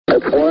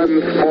It's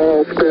one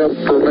small step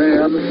for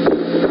man,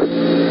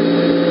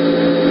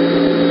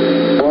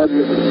 one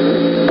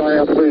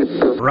giant leap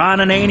for Ron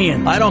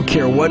Ananian. I don't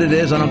care what it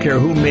is. I don't care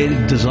who made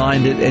it,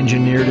 designed it,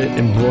 engineered it,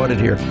 and brought it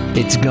here.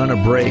 It's going to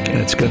break, and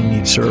it's going to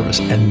need service,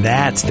 and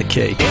that's the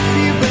key. If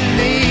you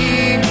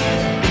believe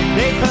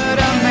they put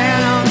a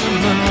man on the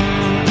moon,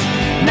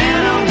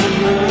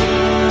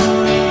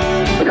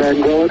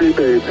 Tranquility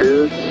Base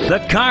here. The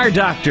Car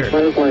Doctor.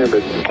 Has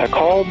landed. I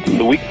called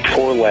the week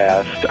before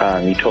last.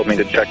 You told me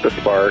to check the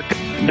spark.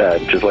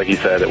 Just like you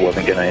said, it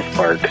wasn't getting any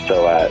spark.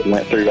 So I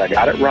went through, I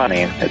got it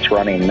running. It's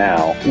running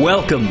now.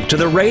 Welcome to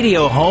the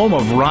radio home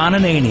of Ron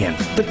Ananian,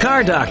 the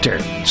Car Doctor.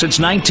 Since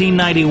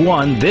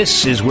 1991,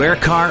 this is where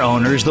car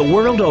owners the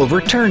world over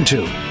turn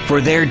to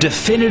for their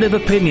definitive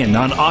opinion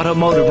on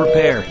automotive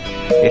repair.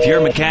 If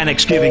your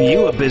mechanic's giving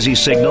you a busy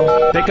signal,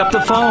 pick up the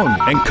phone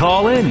and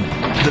call in.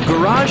 The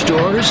garage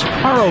doors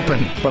are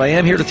open. But I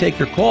am here to take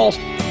your calls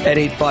at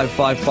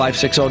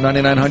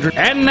 855-560-9900.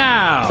 And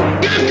now,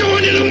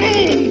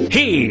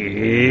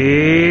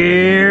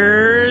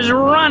 here's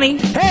Ronnie.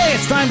 Hey,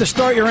 it's time to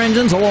start your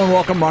engines. Hello and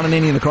welcome. Ron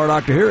Ananian, the Car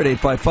Doctor, here at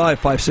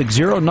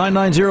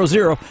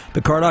 855-560-9900.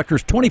 The Car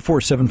Doctor's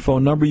 24/7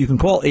 phone number. You can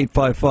call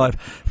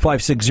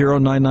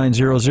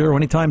 855-560-9900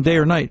 anytime, day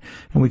or night,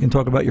 and we can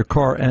talk about your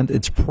car and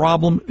its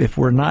problem. If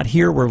we're not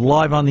here, we're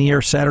live on the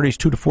air Saturdays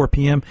 2 to 4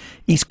 p.m.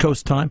 East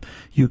Coast time.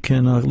 You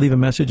can leave a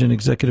message, and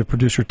executive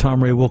producer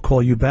Tom Ray will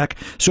call you back.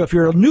 So if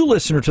you're a new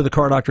listener to the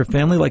Car Doctor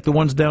family, like the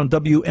ones down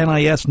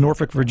WNIS,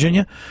 Norfolk,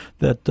 Virginia,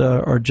 that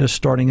are just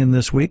starting in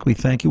this week, we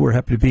thank you. We're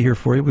happy to be here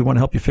for you. We want to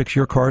help you fix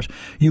your cars.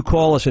 You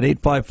call us at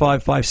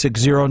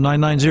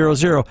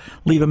 855-560-9900.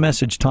 Leave a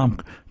message. Tom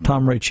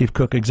Ray, Chief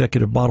Cook,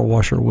 Executive Bottle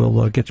Washer,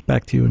 will get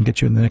back to you and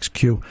get you in the next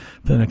queue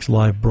for the next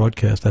live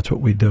broadcast. That's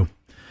what we do.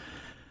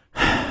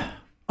 I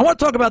want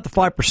to talk about the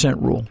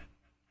 5% rule.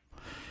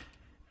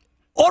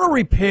 Auto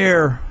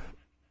repair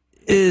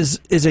is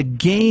a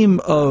game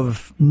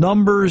of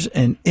numbers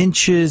and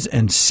inches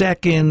and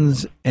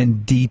seconds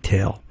and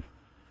detail.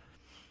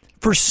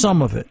 For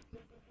some of it,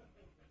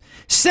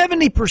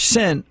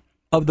 70%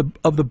 of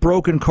the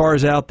broken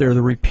cars out there,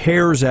 the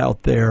repairs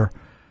out there,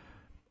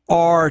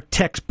 are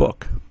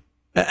textbook,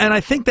 and I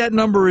think that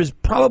number is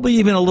probably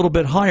even a little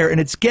bit higher,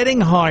 and it's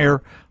getting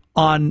higher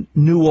on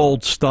new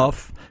old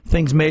stuff,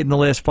 things made in the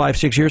last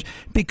 5-6 years,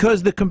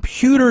 because the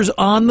computers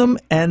on them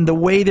and the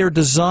way they're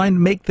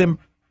designed make them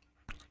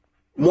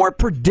more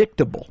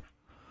predictable.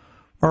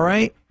 All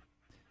right?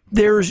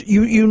 There's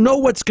you know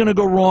what's going to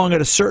go wrong at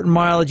a certain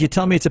mileage. You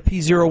tell me it's a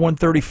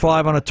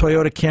P0135 on a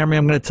Toyota Camry,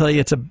 I'm going to tell you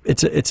it's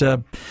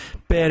a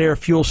bad air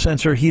fuel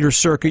sensor heater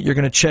circuit. You're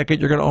going to check it,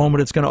 you're going to ohm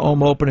it, it's going to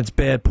ohm open, it's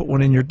bad, put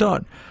one in, you're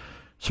done.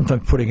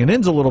 Sometimes putting it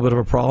in's a little bit of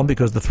a problem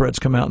because the threads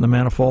come out in the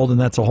manifold, and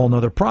that's a whole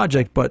other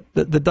project, but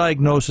the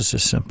diagnosis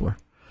is simpler.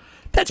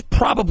 That's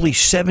probably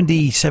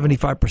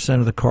 70-75%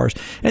 of the cars.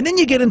 And then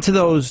you get into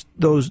those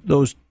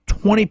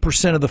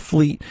 20% of the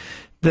fleet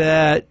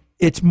that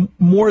it's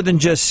more than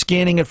just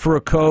scanning it for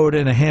a code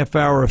and a half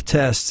hour of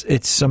tests.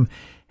 It's some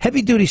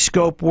heavy-duty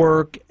scope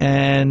work,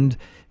 and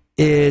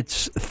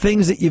it's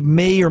things that you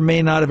may or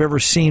may not have ever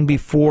seen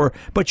before,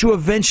 but you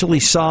eventually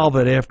solve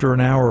it after an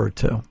hour or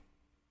two.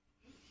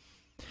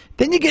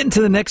 Then you get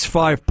into the next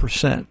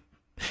 5%.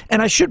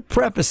 And I should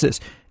preface this.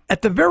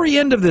 At the very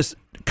end of this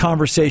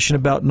conversation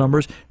about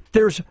numbers,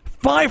 there's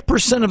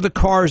 5% of the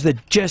cars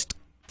that just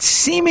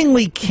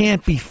seemingly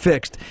can't be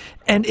fixed.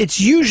 And it's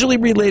usually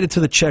related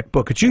to the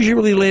checkbook. It's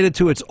usually related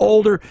to it's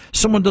older,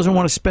 someone doesn't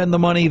want to spend the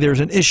money, there's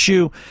an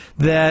issue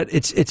that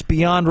it's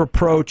beyond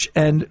reproach,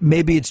 and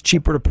maybe it's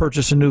cheaper to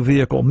purchase a new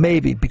vehicle.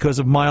 Maybe because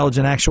of mileage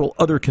and actual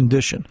other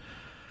condition.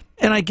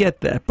 And I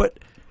get that. But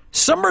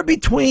somewhere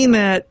between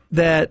that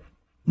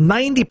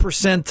 90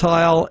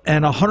 percentile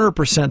and 100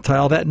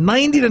 percentile, that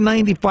 90 to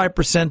 95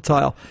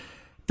 percentile,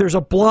 there's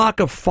a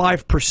block of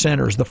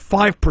 5%ers, the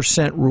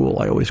 5% rule,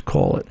 I always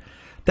call it.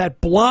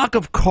 That block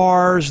of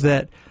cars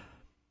that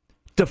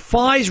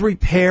defies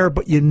repair,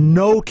 but you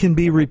know can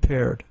be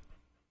repaired.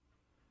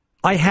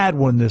 I had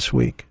one this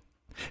week.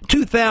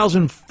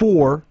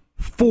 2004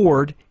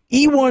 Ford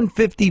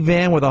E150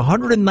 van with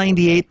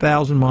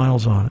 198,000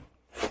 miles on it.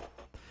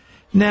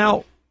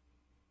 Now,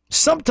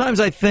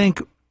 sometimes I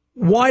think,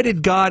 why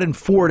did God and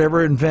Ford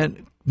ever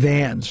invent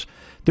vans?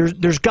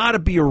 There's got to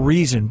be a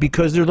reason,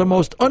 because they're the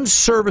most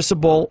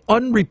unserviceable,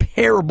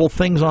 unrepairable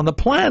things on the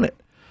planet.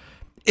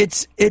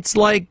 It's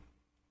like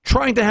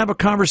trying to have a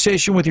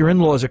conversation with your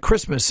in-laws at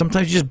Christmas.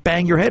 Sometimes you just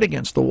bang your head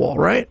against the wall,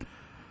 right?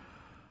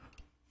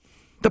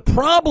 The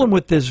problem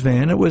with this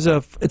van, it's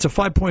a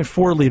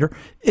 5.4 liter,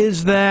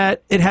 is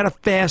that it had a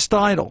fast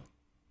idle.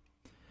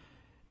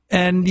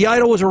 And the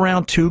idle was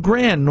around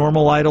 $2,000.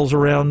 Normal idle's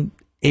around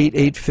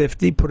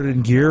 $850. Put it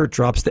in gear, it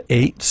drops to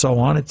 $8, so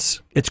on.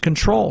 It's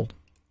controlled.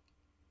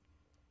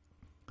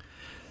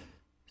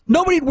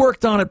 Nobody had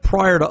worked on it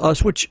prior to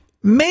us, which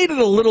made it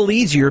a little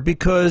easier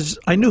because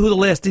I knew who the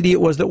last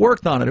idiot was that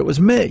worked on it. It was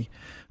me.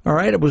 All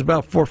right, it was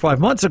about 4 or 5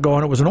 months ago,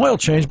 and it was an oil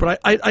change, but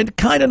I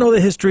kind of know the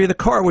history of the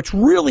car, which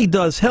really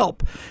does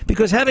help,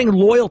 because having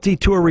loyalty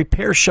to a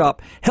repair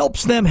shop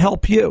helps them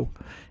help you.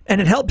 And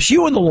it helps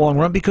you in the long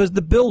run because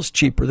the bill's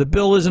cheaper. The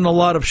bill isn't a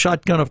lot of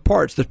shotgun of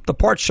parts. The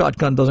parts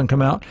shotgun doesn't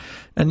come out.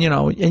 And,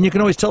 and you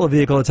can always tell a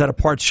vehicle it's had a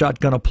parts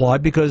shotgun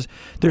applied because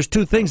there's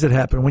two things that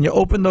happen. When you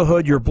open the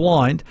hood, you're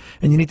blind,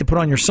 and you need to put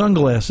on your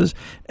sunglasses.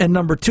 And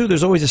number two,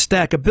 there's always a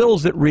stack of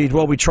bills that read,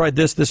 well, we tried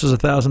this was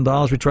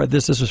 $1,000. We tried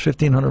this was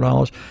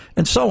 $1,500,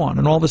 and so on.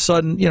 And all of a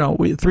sudden,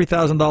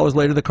 $3,000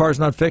 later, the car's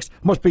not fixed.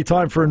 Must be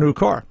time for a new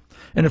car.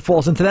 And it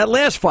falls into that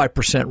last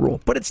 5%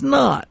 rule. But it's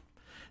not.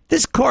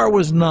 This car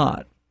was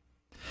not.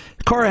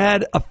 The car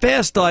had a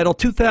fast idle,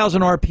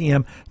 2,000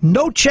 RPM,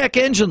 no check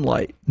engine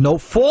light, no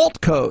fault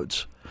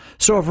codes.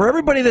 So for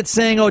everybody that's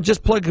saying, oh,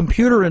 just plug a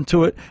computer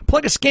into it,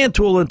 plug a scan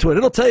tool into it.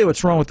 It'll tell you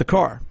what's wrong with the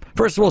car.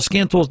 First of all,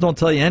 scan tools don't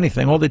tell you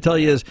anything. All they tell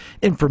you is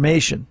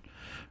information,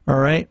 all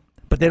right?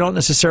 But they don't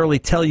necessarily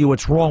tell you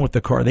what's wrong with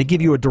the car. They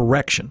give you a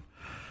direction,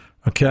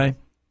 okay?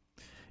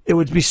 It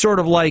would be sort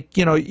of like,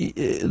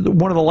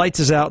 one of the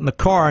lights is out in the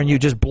car and you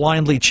just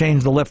blindly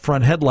change the left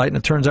front headlight, and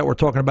it turns out we're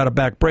talking about a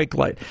back brake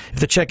light. If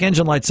the check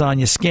engine light's on,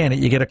 you scan it,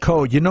 you get a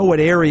code. You know what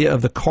area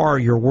of the car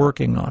you're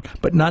working on,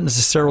 but not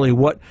necessarily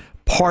what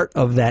part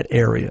of that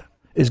area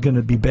is going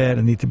to be bad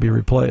and need to be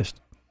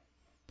replaced.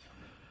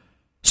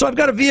 So I've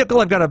got a vehicle,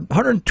 I've got a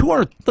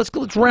 200,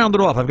 let's round it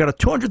off. I've got a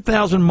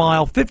 200,000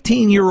 mile,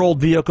 15-year-old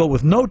vehicle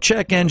with no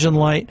check engine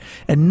light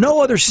and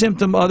no other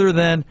symptom other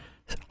than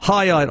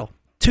high idle.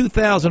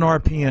 2,000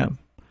 RPM.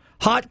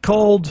 Hot,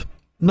 cold,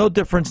 no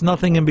difference,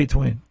 nothing in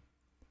between.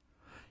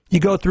 You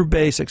go through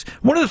basics.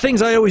 One of the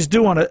things I always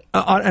do on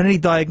any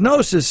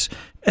diagnosis,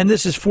 and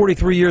this is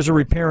 43 years of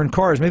repairing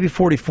cars, maybe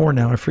 44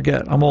 now, I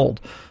forget, I'm old.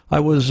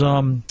 I was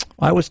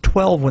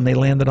 12 when they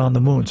landed on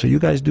the moon, so you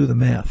guys do the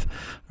math,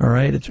 all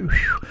right? It's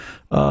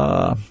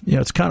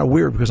it's kind of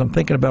weird because I'm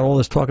thinking about all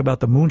this talk about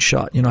the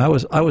moonshot.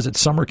 I was at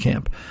summer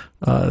camp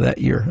that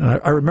year, and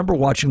I remember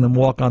watching them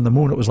walk on the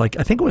moon.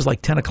 I think it was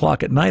like 10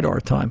 o'clock at night our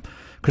time,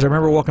 because I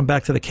remember walking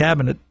back to the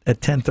cabin at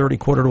 10:30,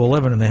 quarter to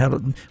 11, and they had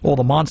all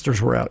the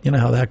monsters were out. You know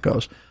how that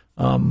goes.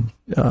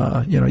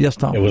 Yes,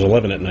 Tom. It was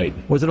 11 at night.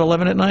 Was it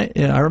 11 at night?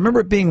 Yeah, I remember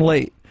it being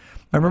late.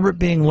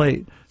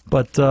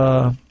 But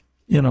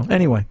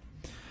anyway.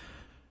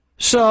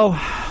 So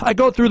I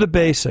go through the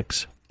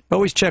basics.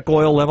 Always check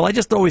oil level. I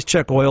just always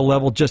check oil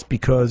level just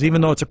because,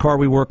 even though it's a car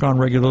we work on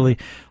regularly,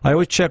 I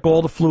always check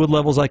all the fluid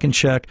levels I can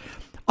check.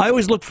 I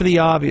always look for the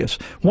obvious.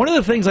 One of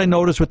the things I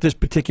noticed with this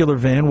particular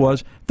van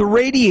was the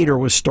radiator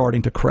was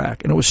starting to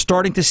crack, and it was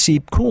starting to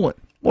seep coolant.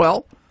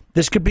 Well,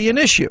 this could be an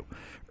issue.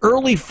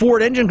 Early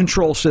Ford engine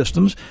control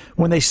systems,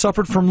 when they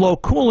suffered from low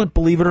coolant,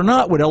 believe it or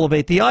not, would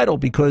elevate the idle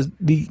because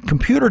the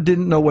computer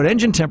didn't know what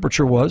engine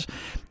temperature was,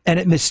 and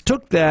it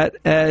mistook that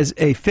as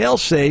a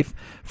fail-safe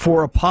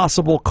for a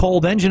possible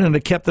cold engine, and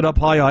it kept it up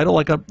high idle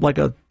like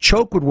a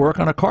choke would work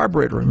on a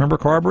carburetor. Remember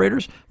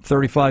carburetors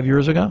 35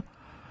 years ago?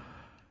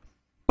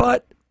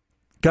 But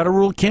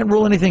can't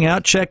rule anything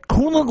out. Check.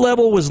 Coolant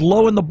level was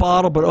low in the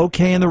bottle, but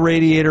okay in the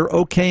radiator,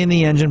 okay in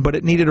the engine, but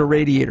it needed a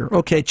radiator.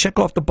 Okay, check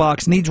off the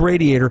box. Needs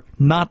radiator,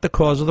 not the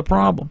cause of the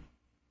problem.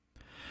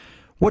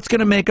 What's going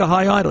to make a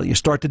high idle? You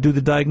start to do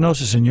the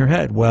diagnosis in your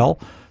head. Well,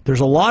 there's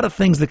a lot of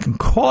things that can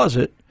cause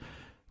it.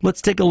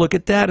 Let's take a look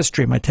at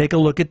DataStream. I take a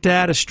look at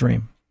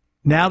DataStream.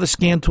 Now the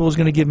scan tool is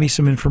going to give me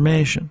some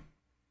information.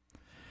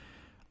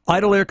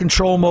 Idle air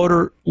control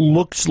motor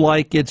looks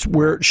like it's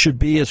where it should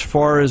be as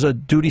far as a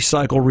duty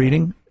cycle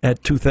reading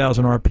at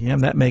 2,000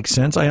 RPM. That makes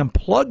sense. I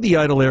unplug the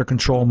idle air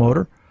control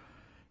motor,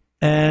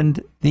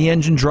 and the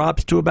engine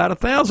drops to about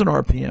 1,000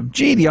 RPM.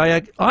 Gee, the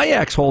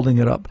IAC's holding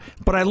it up.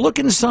 But I look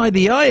inside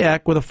the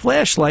IAC with a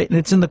flashlight, and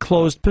it's in the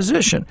closed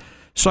position.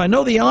 So I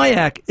know the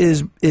IAC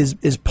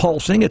is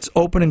pulsing. It's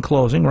open and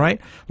closing,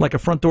 right? Like a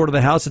front door to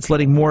the house, it's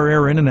letting more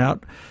air in and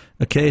out.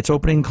 Okay, it's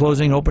opening and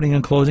closing, opening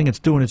and closing. It's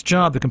doing its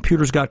job. The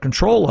computer's got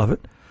control of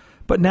it.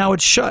 But now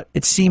it's shut.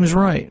 It seems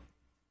right.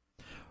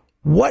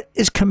 What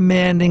is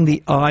commanding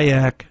the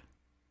IAC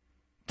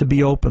to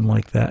be open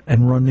like that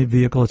and run the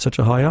vehicle at such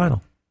a high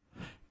idle?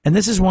 And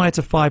this is why it's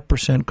a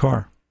 5%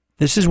 car.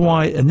 This is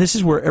why, and this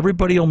is where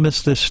everybody will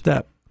miss this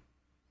step.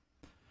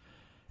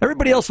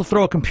 Everybody else will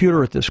throw a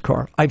computer at this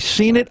car. I've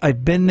seen it.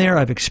 I've been there.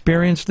 I've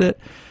experienced it.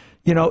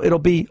 It'll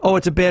be, oh,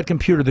 it's a bad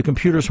computer. The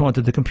computer's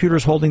haunted. The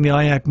computer's holding the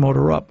IAC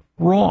motor up.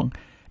 Wrong.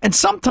 And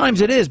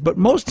sometimes it is, but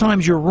most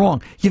times you're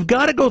wrong. You've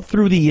got to go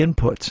through the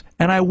inputs.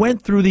 And I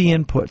went through the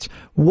inputs.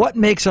 What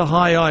makes a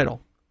high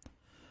idle?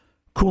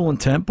 Coolant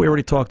temp. We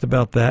already talked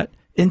about that.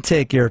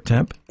 Intake air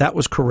temp. That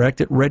was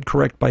correct. It read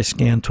correct by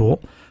scan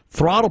tool.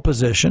 Throttle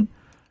position.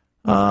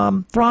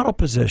 Throttle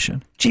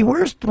position. Gee,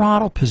 where's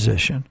throttle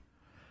position?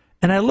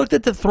 And I looked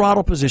at the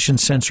throttle position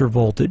sensor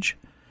voltage.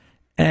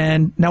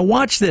 And now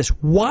watch this.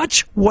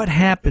 Watch what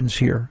happens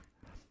here.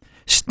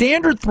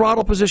 Standard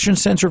throttle position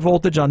sensor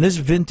voltage on this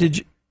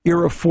vintage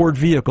era Ford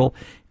vehicle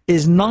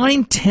is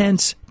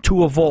 0.9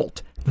 to a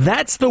volt.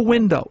 That's the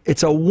window.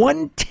 It's a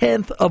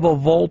 1/10 of a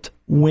volt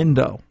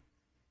window.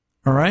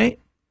 All right?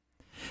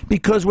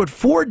 Because what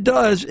Ford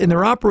does in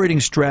their operating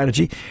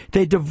strategy,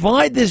 they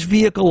divide this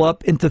vehicle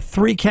up into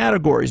three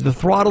categories. The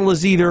throttle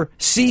is either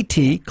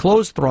CT,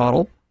 closed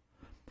throttle,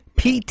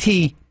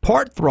 PT,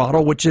 part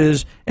throttle, which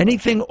is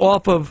anything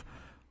off of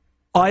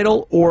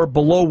idle or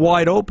below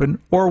wide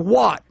open, or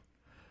Watt.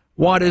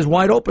 Watt is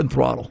wide open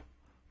throttle.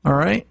 All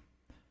right?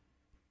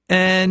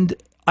 And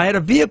I had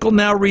a vehicle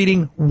now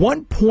reading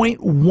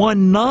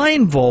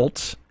 1.19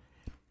 volts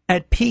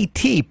at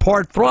PT,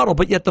 part throttle,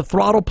 but yet the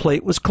throttle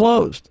plate was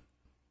closed.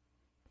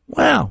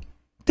 Wow,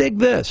 dig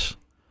this.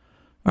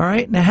 All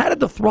right, now how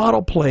did the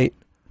throttle plate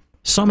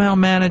somehow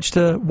manage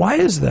to, why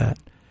is that?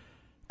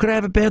 Could I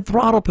have a bad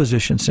throttle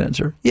position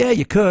sensor? Yeah,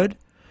 you could.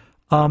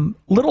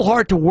 Little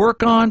hard to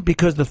work on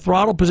because the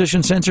throttle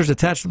position sensor is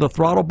attached to the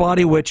throttle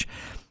body, which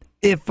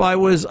I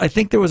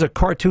think there was a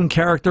cartoon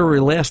character or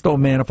Elasto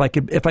Man.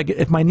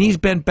 If my knees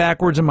bent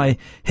backwards and my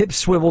hips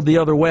swiveled the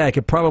other way, I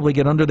could probably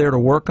get under there to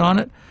work on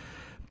it.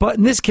 But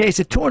in this case,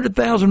 at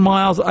 200,000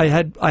 miles, I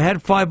had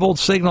 5-volt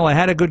signal. I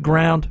had a good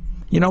ground.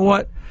 You know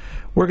what?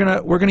 We're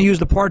gonna use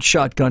the parts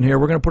shotgun here.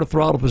 We're gonna put a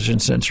throttle position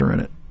sensor in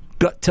it.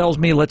 Gut tells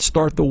me let's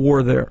start the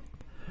war there.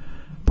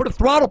 Put a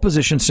throttle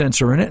position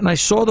sensor in it, and I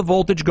saw the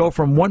voltage go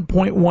from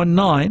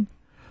 1.19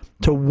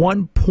 to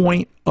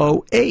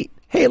 1.08.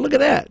 Hey, look at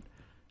that.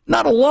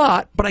 Not a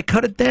lot, but I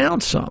cut it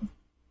down some.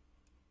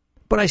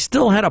 But I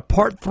still had a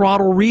part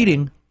throttle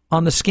reading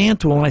on the scan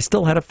tool, and I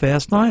still had a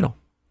fast idle.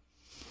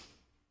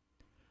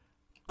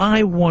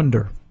 I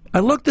wonder. I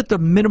looked at the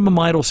minimum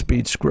idle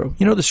speed screw.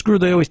 You know the screw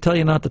they always tell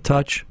you not to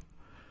touch?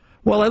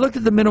 Well, I looked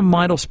at the minimum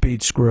idle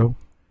speed screw,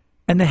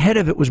 and the head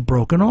of it was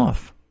broken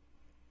off.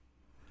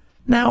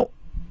 Now,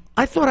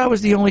 I thought I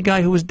was the only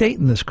guy who was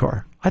dating this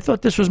car. I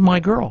thought this was my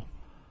girl.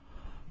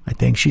 I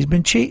think she's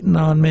been cheating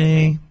on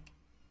me.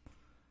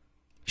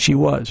 She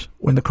was.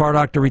 When the Car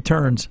Doctor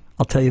returns,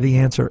 I'll tell you the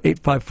answer.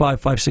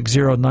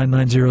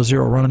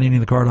 855-560-9900. Ron Ananian,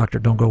 the Car Doctor.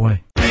 Don't go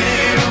away.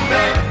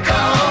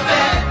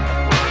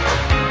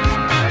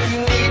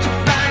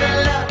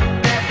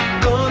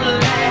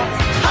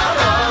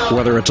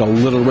 Whether it's a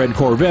little red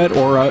Corvette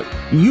or a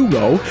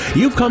Yugo,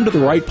 you've come to the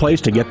right place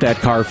to get that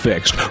car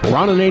fixed.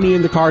 Ron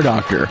Ananian, the Car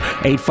Doctor.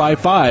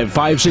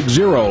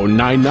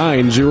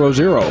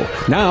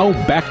 855-560-9900. Now,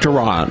 back to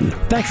Ron.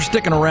 Thanks for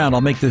sticking around.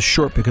 I'll make this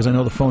short because I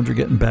know the phones are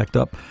getting backed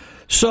up.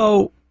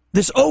 So,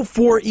 this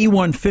 04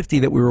 E150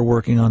 that we were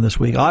working on this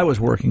week, I was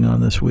working on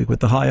this week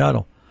with the high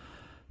idle.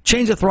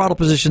 Change the throttle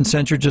position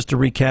sensor, just to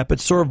recap. It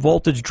saw a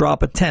voltage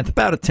drop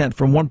about a tenth,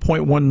 from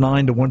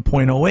 1.19 to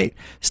 1.08.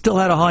 Still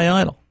had a high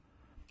idle.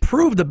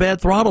 Proved a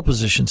bad throttle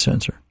position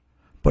sensor,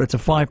 but it's a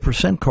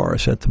 5% car, I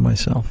said to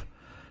myself.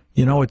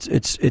 You know,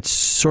 it's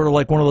sort of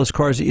like one of those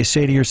cars that you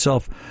say to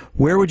yourself,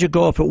 where would you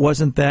go if it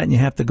wasn't that and you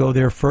have to go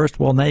there first?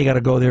 Well, now you got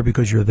to go there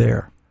because you're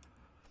there.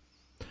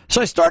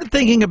 So I started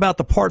thinking about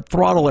the part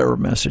throttle error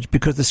message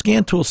because the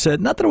scan tool said,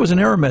 not that it was an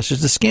error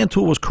message, the scan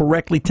tool was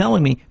correctly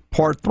telling me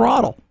part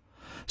throttle.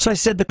 So I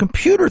said, the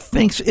computer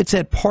thinks it's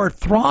at part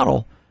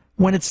throttle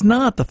when it's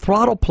not. The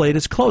throttle plate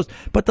is closed.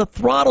 But the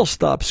throttle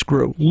stop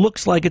screw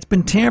looks like it's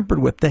been tampered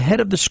with. The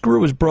head of the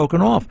screw is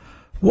broken off.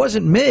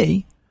 Wasn't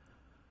me.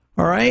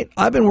 All right?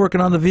 I've been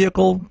working on the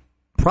vehicle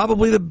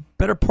probably the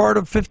better part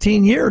of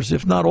 15 years,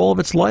 if not all of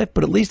its life,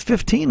 but at least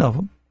 15 of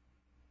them.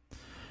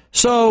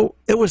 So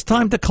it was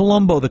time to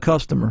Columbo the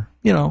customer.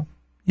 You know,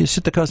 you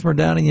sit the customer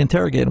down and you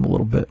interrogate him a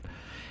little bit.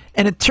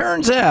 And it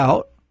turns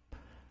out,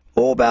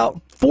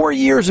 about 4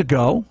 years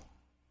ago,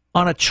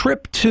 on a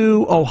trip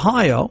to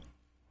Ohio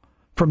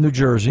from New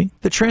Jersey,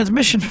 the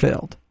transmission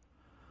failed.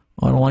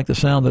 Well, I don't like the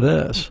sound of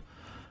this.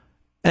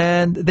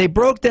 And they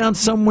broke down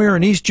somewhere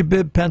in East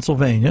Jabib,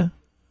 Pennsylvania.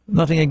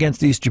 Nothing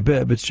against East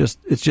Jabib. It's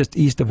just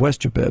east of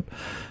West Jabib.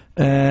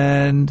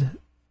 And,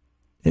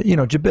 you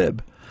know, Jabib.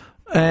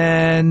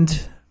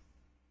 And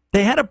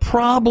they had a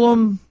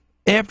problem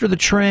after the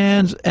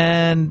trans,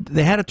 and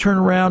they had to turn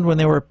around when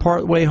they were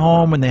part way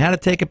home, and they had to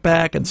take it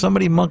back, and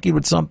somebody monkeyed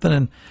with something,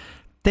 and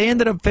they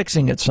ended up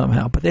fixing it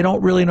somehow, but they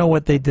don't really know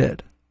what they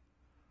did.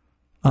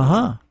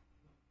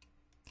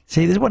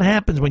 See, this is what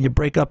happens when you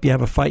break up, you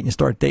have a fight, and you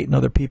start dating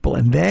other people,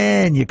 and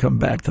then you come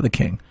back to the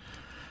king.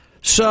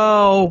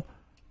 So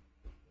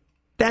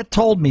that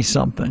told me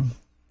something.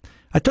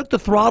 I took the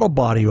throttle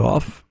body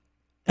off,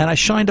 and I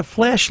shined a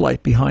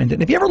flashlight behind it.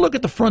 And if you ever look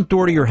at the front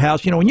door to your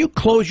house, you know, when you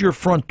close your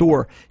front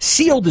door,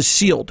 sealed is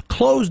sealed,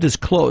 closed is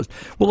closed.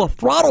 Well, a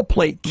throttle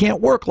plate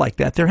can't work like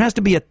that. There has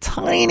to be a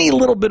tiny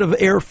little bit of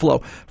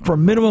airflow for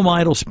minimum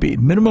idle speed,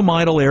 minimum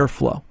idle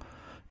airflow,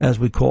 as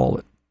we call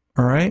it.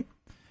 All right?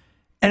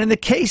 And in the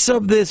case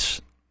of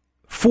this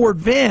Ford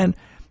van,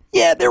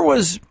 yeah,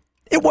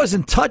 it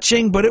wasn't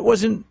touching, but it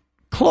wasn't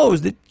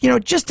closed.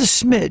 Just a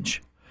smidge.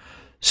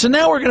 So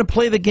now we're going to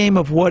play the game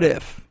of what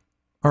if.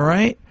 All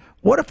right?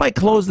 What if I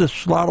close the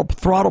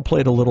throttle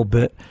plate a little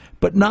bit,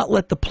 but not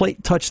let the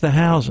plate touch the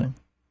housing?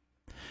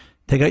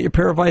 Take out your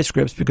pair of vice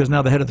grips, because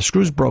now the head of the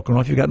screw's broken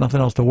off. You've got nothing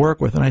else to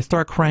work with. And I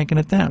start cranking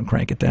it down,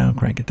 crank it down,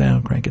 crank it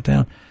down, crank it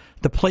down.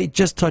 The plate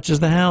just touches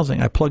the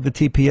housing. I plug the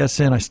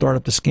TPS in. I start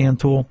up the scan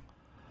tool.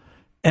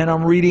 And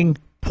I'm reading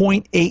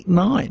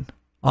 0.89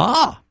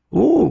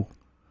 Ooh,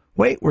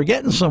 wait, we're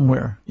getting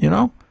somewhere, you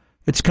know?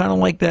 It's kind of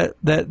like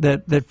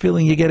that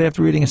feeling you get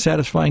after eating a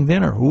satisfying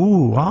dinner.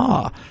 Ooh,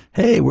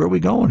 hey, where are we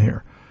going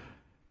here?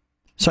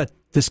 So I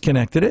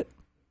disconnected it,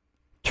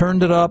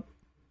 turned it up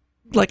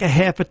like a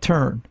half a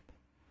turn.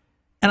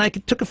 And I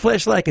took a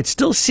flashlight. I could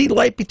still see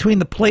light between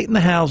the plate and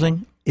the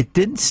housing. It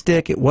didn't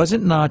stick. It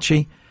wasn't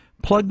notchy.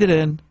 Plugged it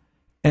in,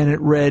 and it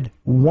read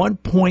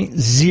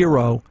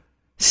 1.0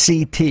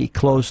 CT,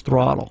 closed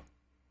throttle.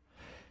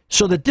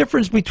 So the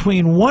difference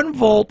between 1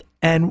 volt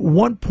and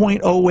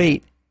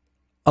 1.08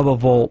 of a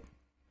volt,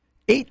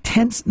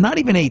 0.8, not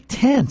even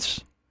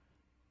 0.8.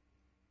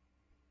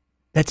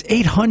 That's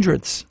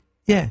 0.08.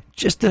 Yeah,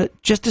 just a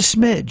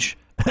smidge.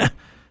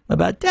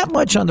 About that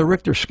much on the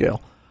Richter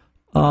scale.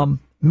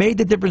 Made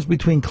the difference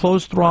between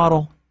closed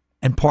throttle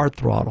and part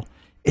throttle.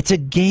 It's a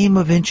game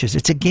of inches.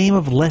 It's a game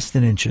of less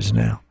than inches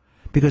now,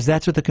 because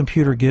that's what the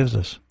computer gives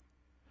us.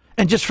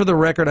 And just for the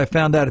record, I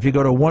found out if you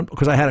go to one,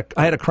 because I had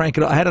to crank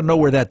it up, I had to know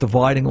where that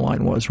dividing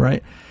line was,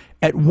 right?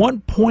 At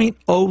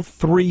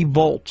 1.03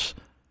 volts,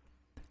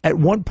 at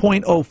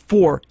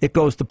 1.04, it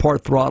goes to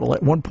part throttle.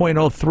 At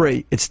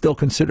 1.03, it's still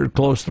considered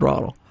closed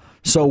throttle.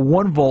 So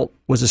 1 volt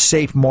was a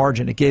safe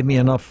margin. It gave me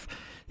enough.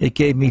 It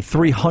gave me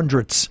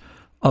 0.03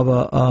 of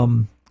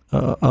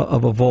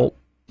a volt,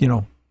 you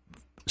know,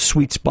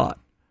 sweet spot,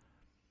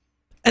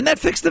 and that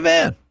fixed the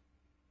van.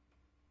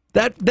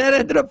 That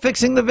ended up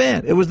fixing the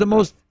van. It was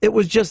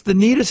just the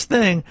neatest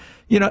thing.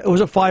 You know, it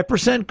was a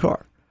 5%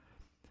 car.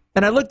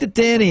 And I looked at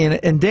Danny,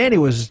 and Danny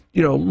was,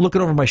 you know,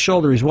 looking over my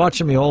shoulder. He's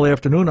watching me all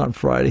afternoon on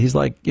Friday. He's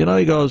like, you know,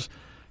 he goes,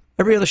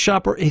 every other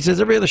shop, he says,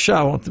 every other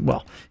shop,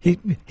 well, he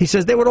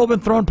says, they would all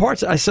been throwing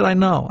parts. I said, I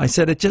know. I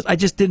said, I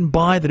just didn't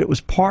buy that it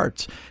was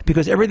parts,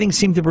 because everything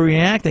seemed to be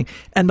reacting.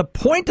 And the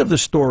point of the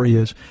story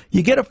is,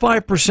 you get a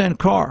 5%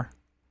 car.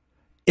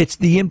 It's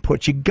the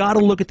input. You got to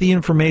look at the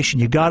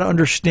information. You got to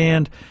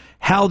understand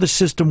how the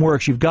system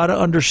works. You've got to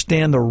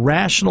understand the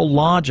rational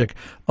logic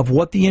of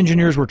what the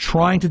engineers were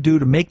trying to do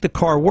to make the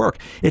car work.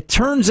 It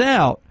turns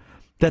out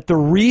that the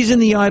reason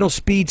the idle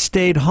speed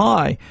stayed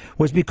high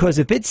was because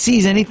if it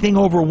sees anything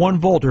over 1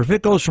 volt, or if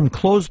it goes from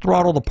closed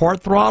throttle to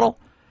part throttle,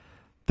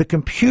 the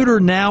computer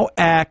now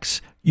acts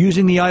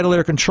using the idle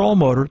air control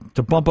motor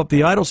to bump up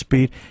the idle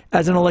speed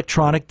as an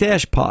electronic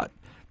dashpot.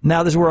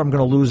 Now this is where I'm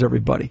going to lose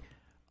everybody.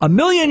 1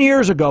 million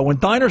years ago, when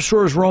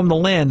dinosaurs roamed the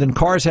land and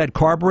cars had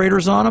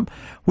carburetors on them,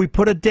 we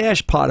put a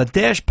dashpot. A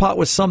dashpot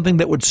was something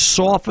that would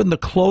soften the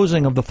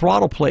closing of the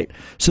throttle plate,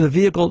 so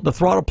the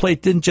throttle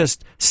plate didn't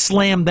just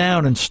slam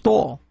down and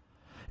stall.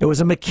 It was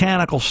a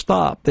mechanical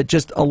stop that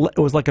it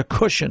was like a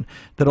cushion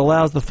that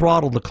allows the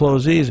throttle to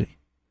close easy.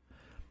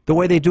 The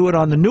way they do it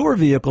on the newer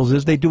vehicles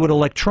is they do it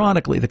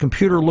electronically. The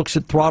computer looks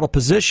at throttle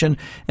position,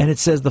 and it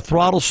says the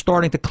throttle's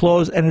starting to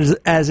close, and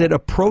as it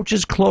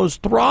approaches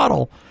closed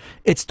throttle,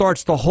 it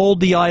starts to hold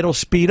the idle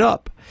speed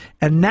up.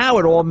 And now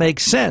it all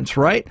makes sense,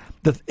 right?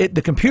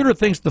 The computer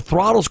thinks the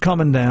throttle's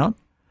coming down.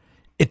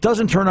 It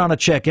doesn't turn on a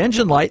check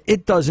engine light.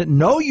 It doesn't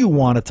know you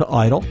want it to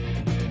idle.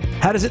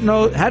 How does it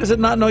know? How does it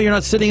not know you're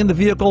not sitting in the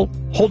vehicle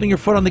holding your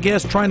foot on the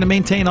gas trying to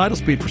maintain idle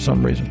speed for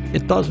some reason?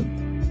 It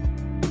doesn't.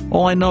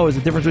 All I know is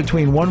the difference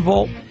between 1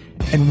 volt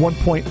and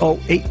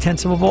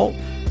 1.08 of a volt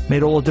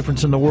made all the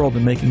difference in the world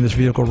in making this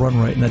vehicle run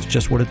right, and that's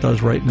just what it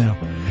does right now.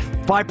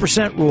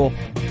 5% rule.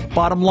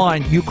 Bottom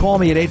line, you call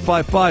me at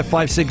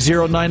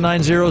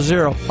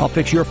 855-560-9900. I'll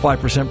fix your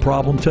 5%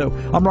 problem, too.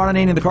 I'm Ron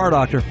Ananian, the Car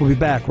Doctor. We'll be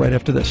back right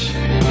after this.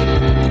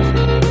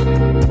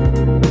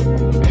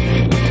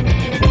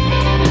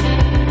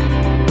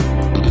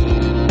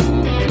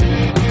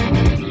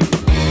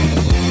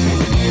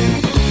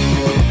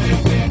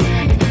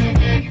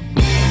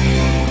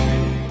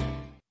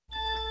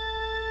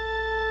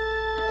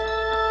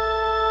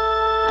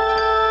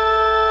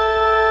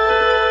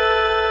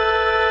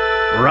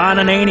 Ron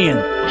Ananian.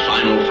 The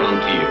final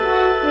frontier.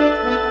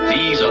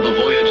 These are the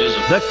voyages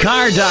of The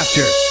Car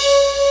Doctor.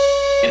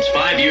 Its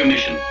 5-year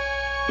mission: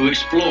 to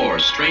explore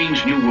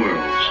strange new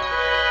worlds,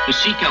 to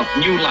seek out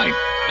new life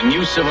and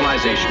new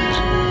civilizations.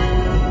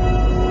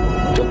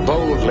 To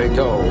boldly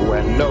go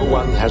where no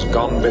one has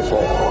gone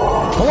before.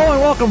 Hello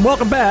and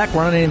welcome back.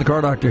 Ron Ananian, the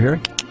Car Doctor here.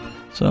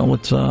 So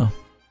let's,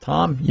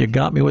 Tom, you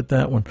got me with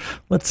that one.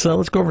 Let's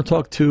go over and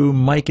talk to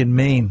Mike in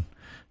Maine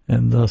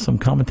and some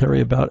commentary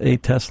about a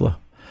Tesla.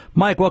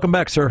 Mike, welcome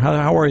back, sir.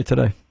 How are you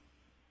today?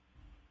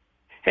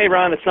 Hey,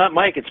 Ron, it's not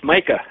Mike, it's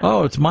Micah.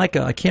 Oh, it's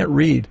Micah. I can't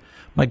read.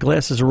 My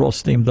glasses are all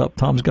steamed up.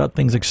 Tom's got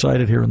things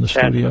excited here in the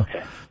studio.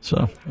 Okay.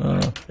 So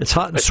it's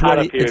hot and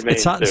sweaty.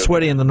 It's hot and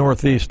sweaty in the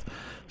Northeast.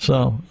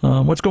 So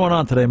what's going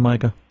on today,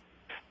 Micah?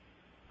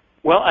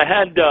 Well, I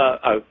had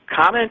a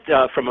comment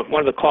from one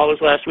of the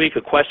callers last week,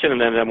 a question,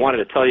 and then I wanted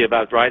to tell you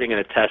about riding in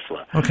a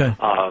Tesla. Okay.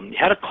 You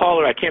had a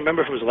caller, I can't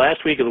remember if it was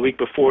last week or the week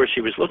before,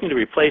 she was looking to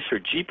replace her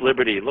Jeep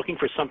Liberty, looking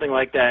for something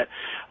like that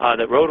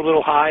that rode a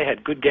little high,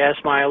 had good gas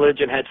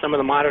mileage, and had some of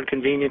the modern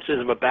conveniences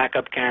of a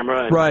backup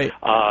camera and right.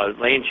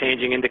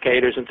 Lane-changing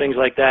indicators and things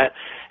like that.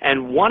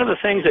 And one of the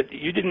things that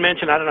you didn't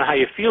mention, I don't know how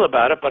you feel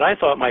about it, but I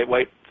thought might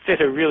fit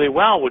her really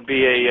well would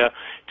be a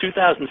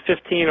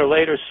 2015 or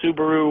later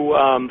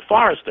Subaru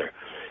Forester.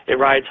 It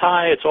rides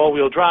high, it's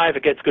all-wheel drive,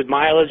 it gets good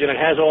mileage, and it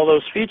has all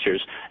those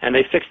features. And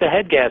they fixed a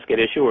head gasket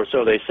issue, or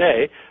so they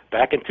say,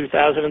 back in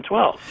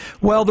 2012.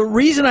 Well, the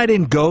reason I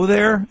didn't go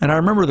there, and I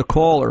remember the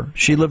caller,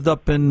 she lived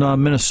up in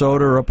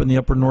Minnesota or up in the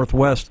upper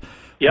Northwest,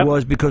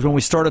 was because when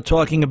we started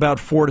talking about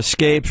Ford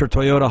Escapes or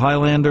Toyota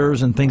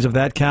Highlanders and things of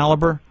that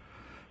caliber,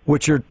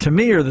 which are, to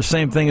me, are the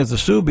same thing as the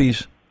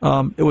Subies,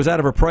 it was out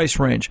of her price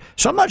range.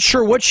 So I'm not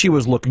sure what she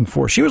was looking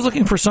for. She was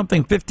looking for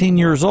something 15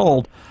 years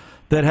old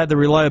that had the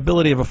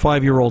reliability of a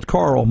 5-year-old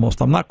car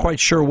almost. I'm not quite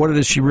sure what it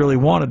is she really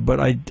wanted, but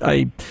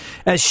I,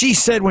 as she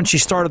said when she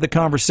started the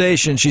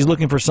conversation, she's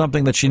looking for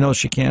something that she knows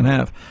she can't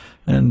have.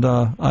 And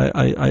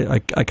I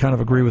kind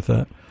of agree with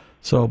that.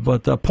 So,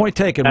 but point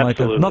taken,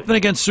 Micah. Nothing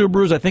against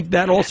Subarus. I think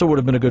that also would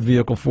have been a good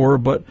vehicle for her,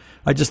 but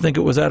I just think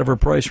it was out of her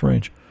price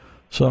range.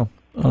 So,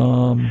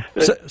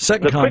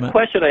 second comment. Quick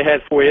question I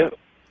had for you.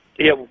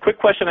 Yeah, quick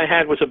question I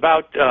had was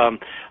about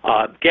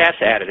gas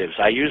additives.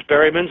 I use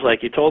Berryman's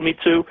like you told me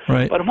to,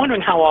 but I'm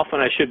wondering how often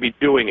I should be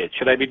doing it.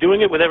 Should I be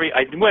doing it with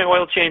I do my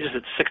oil changes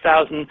at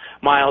 6,000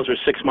 miles or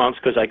 6 months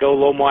because I go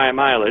low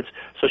mileage.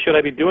 So should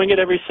I be doing it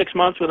every 6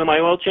 months with my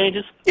oil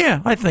changes?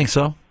 Yeah, I think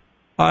so.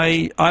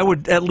 I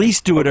would at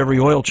least do it every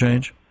oil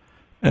change.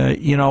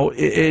 You know,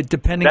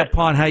 depending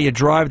upon how you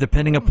drive,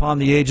 depending upon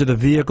the age of the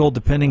vehicle,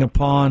 depending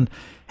upon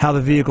how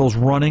the vehicle's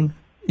running.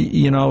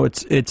 You know,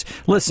 it's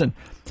listen.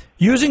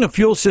 Using a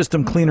fuel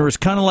system cleaner is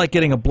kind of like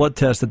getting a blood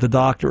test at the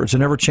doctor. It's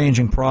an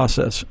ever-changing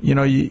process. You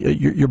know,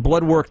 your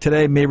blood work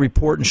today may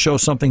report and show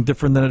something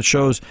different than it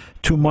shows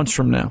 2 months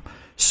from now.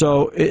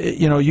 So,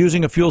 you know,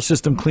 using a fuel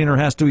system cleaner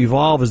has to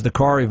evolve as the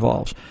car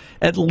evolves.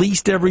 At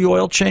least every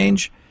oil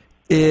change.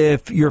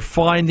 If you're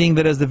finding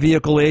that as the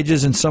vehicle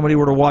ages and somebody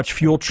were to watch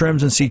fuel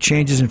trims and see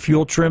changes in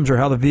fuel trims or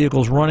how the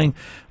vehicle's running,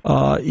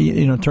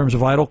 you know, in terms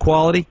of idle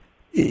quality,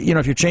 you know,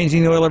 if you're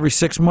changing the oil every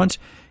 6 months,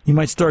 you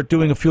might start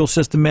doing a fuel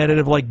system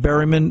additive like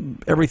Berryman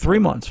every 3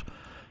 months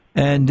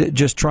and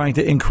just trying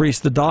to increase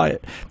the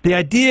diet. The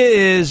idea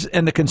is,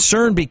 and the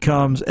concern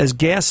becomes, as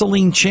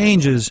gasoline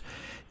changes,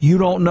 you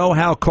don't know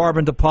how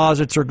carbon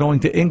deposits are going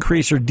to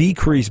increase or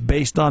decrease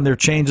based on their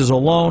changes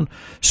alone,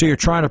 so you're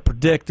trying to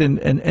predict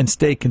and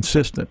stay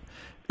consistent.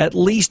 At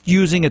least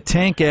using a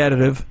tank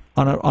additive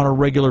on a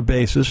regular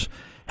basis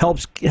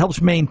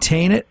helps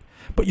maintain it,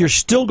 but you're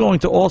still going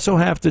to also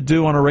have to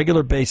do on a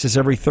regular basis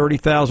every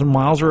 30,000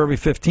 miles or every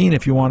 15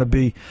 if you want to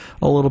be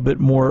a little bit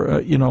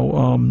more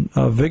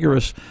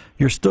vigorous.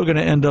 You're still going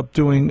to end up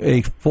doing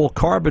a full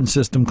carbon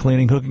system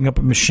cleaning, hooking up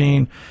a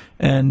machine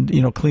and,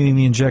 you know, cleaning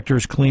the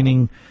injectors,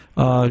 cleaning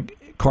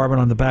carbon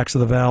on the backs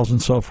of the valves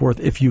and so forth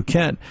if you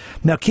can.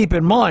 Now, keep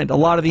in mind, a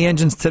lot of the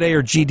engines today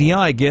are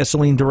GDI,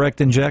 gasoline direct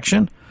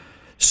injection,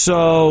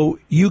 so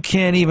you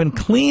can't even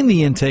clean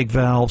the intake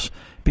valves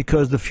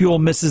because the fuel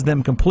misses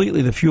them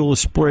completely. The fuel is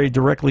sprayed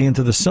directly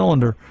into the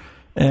cylinder,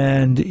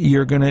 and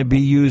you're going to be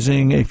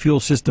using a fuel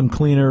system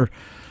cleaner.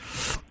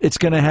 It's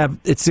going to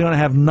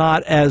have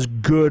not as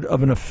good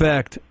of an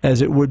effect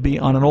as it would be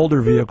on an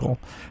older vehicle.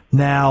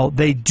 Now,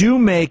 they do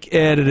make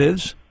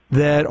additives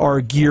that are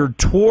geared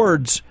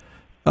towards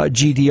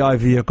GDI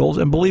vehicles,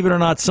 and believe it or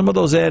not, some of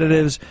those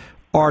additives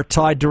are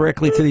tied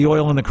directly to the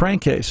oil in the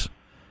crankcase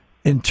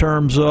in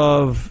terms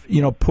of,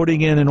 you know,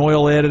 putting in an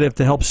oil additive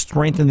to help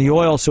strengthen the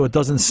oil so it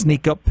doesn't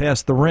sneak up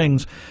past the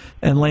rings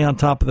and lay on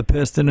top of the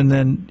piston and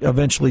then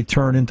eventually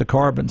turn into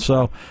carbon.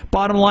 So,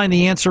 bottom line,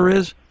 the answer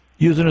is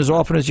use it as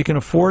often as you can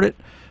afford it.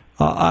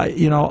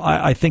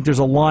 I think there's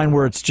a line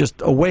where it's just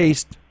a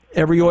waste.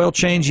 Every oil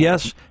change,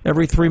 yes.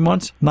 Every 3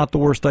 months, not the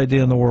worst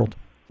idea in the world.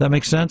 That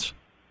makes sense?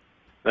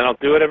 Then I'll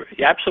do it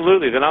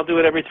absolutely. Then I'll do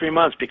it every 3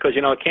 months because,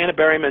 you know, a can of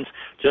Berryman's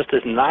just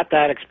is not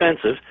that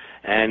expensive.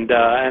 And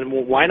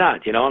why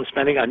not? You know, I'm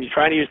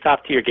trying to use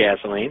top-tier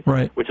gasoline,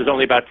 which is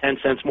only about 10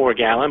 cents more a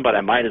gallon, but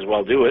I might as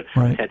well do it.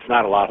 It's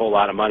not a whole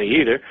lot of money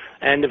either.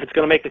 And if it's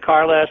going to make the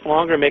car last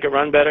longer, make it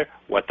run better,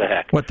 what the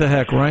heck? What the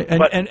heck, right?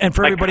 And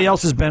for everybody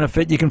else's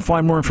benefit, you can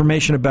find more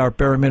information about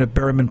Berryman at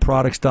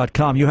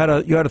BerrymanProducts.com. You had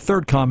a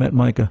third comment,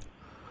 Micah.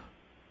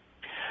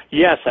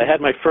 Yes, I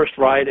had my first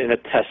ride in a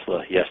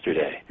Tesla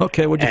yesterday.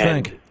 Okay, what'd you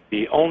think?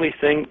 The only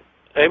thing...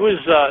 It was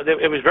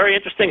very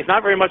interesting. It's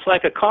not very much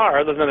like a car,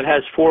 other than it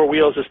has 4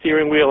 wheels, a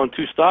steering wheel, and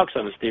 2 stalks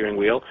on the steering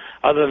wheel.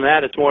 Other than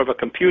that, it's more of a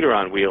computer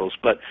on wheels.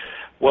 But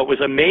what was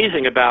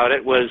amazing about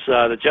it was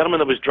the gentleman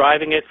that was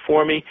driving it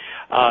for me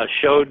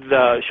showed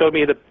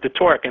me the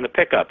torque and the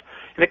pickup.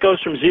 And it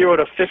goes from 0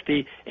 to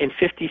 50 in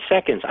 50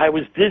 seconds. I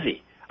was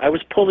dizzy. I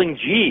was pulling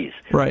G's.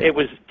 Right. It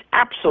was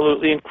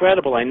absolutely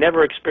incredible. I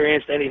never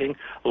experienced anything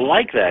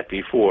like that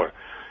before.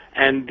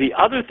 And the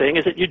other thing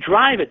is that you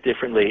drive it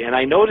differently. And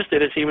I noticed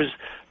it as he was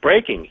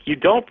braking. You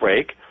don't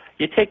brake.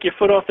 You take your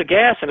foot off the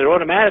gas, and it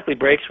automatically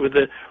brakes with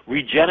the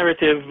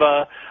regenerative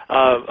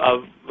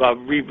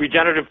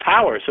regenerative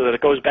power so that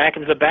it goes back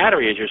into the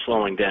battery as you're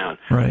slowing down.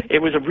 Right. It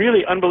was a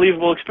really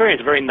unbelievable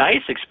experience, a very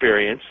nice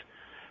experience,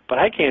 but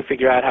I can't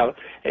figure out how.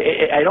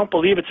 I don't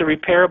believe it's a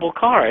repairable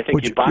car. I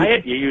think you buy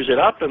it, you use it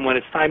up, and when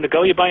it's time to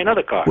go, you buy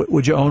another car.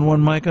 Would you own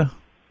one, Micah?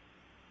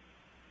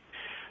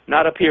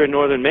 Not up here in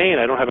northern Maine.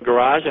 I don't have a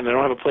garage, and I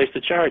don't have a place to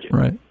charge it.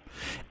 Right.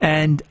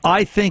 And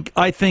I think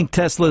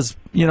Tesla's,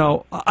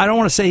 I don't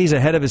want to say he's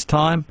ahead of his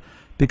time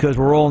because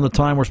we're all in the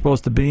time we're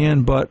supposed to be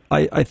in, but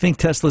I think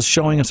Tesla's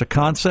showing us a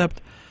concept.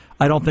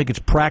 I don't think it's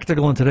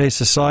practical in today's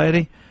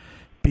society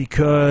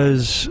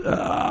because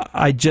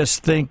I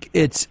just think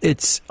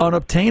it's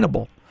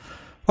unobtainable.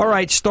 All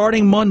right,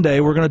 starting Monday,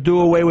 we're going to do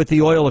away with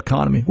the oil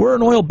economy. We're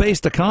an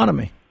oil-based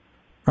economy,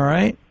 all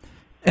right?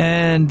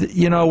 And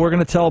we're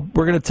going to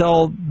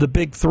tell the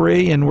big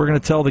three, and we're going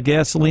to tell the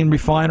gasoline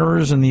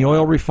refiners and the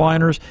oil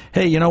refiners,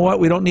 hey, you know what?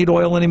 We don't need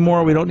oil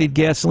anymore. We don't need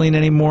gasoline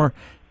anymore.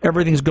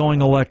 Everything's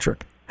going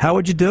electric. How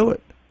would you do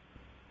it?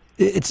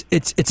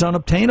 It's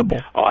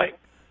unobtainable. Oh,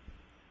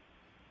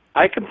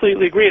 I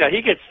completely agree. Now,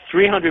 he gets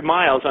 300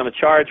 miles on a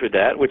charge with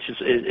that, which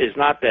is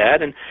not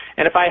bad. And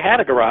if I had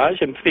a garage,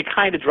 and the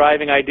kind of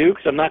driving I do,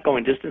 because I'm not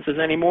going distances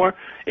anymore,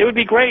 it would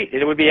be great.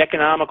 It would be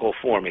economical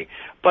for me.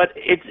 But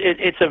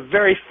it's a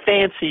very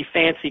fancy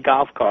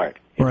golf cart.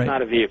 It's right.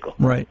 Not a vehicle.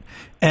 Right.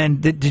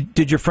 And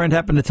did your friend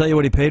happen to tell you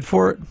what he paid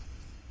for it?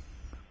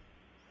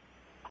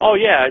 Oh,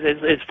 yeah.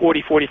 It's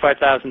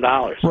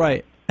 $45,000.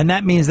 Right. And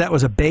that means that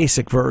was a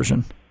basic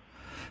version.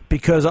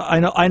 Because I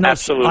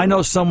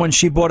know someone,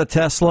 she bought a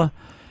Tesla,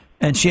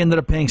 and she ended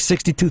up paying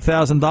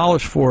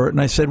 $62,000 for it. And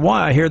I said,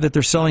 why? I hear that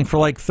they're selling for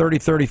like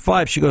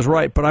 $30,000-$35,000. She goes,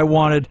 right, but I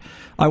wanted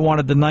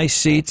the nice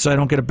seats so I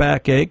don't get a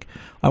backache.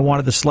 I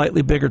wanted the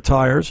slightly bigger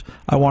tires.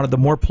 I wanted the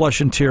more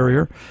plush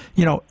interior.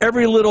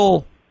 Every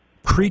little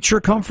creature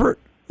comfort,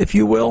 if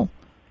you will,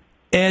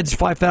 adds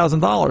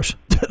 $5,000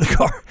 to the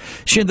car.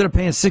 She ended up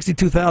paying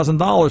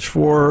 $62,000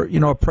 for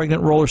a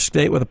pregnant roller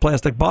skate with a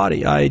plastic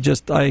body. I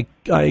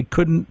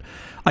couldn't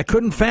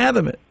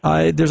fathom it.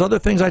 There's other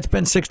things I'd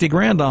spend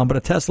 $60,000 on, but a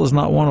Tesla's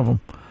not one of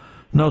them.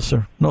 No,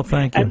 sir. No,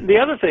 thank you. And the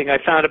other thing I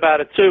found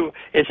about it too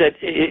is that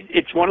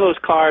it's one of those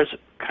cars,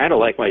 kind of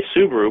like my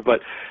Subaru,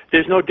 but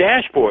there's no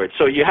dashboard,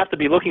 so you have to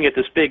be looking at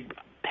this big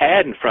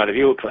pad in front of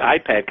you,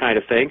 iPad kind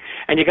of thing,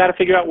 and you got to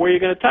figure out where you're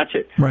going to touch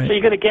it. Right. So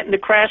you're going to get into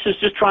crashes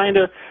just trying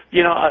to,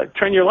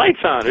 turn your lights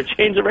on or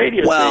change the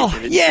radio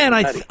station. Yeah, and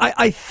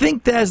I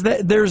think there's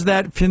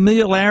that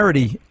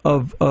familiarity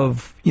of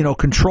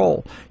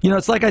control.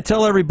 It's like I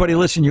tell everybody,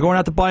 listen, you're going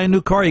out to buy a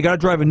new car, you got to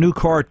drive a new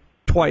car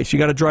twice. You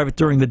got to drive it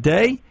during the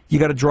day, you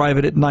got to drive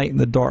it at night in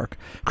the dark,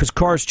 because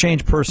cars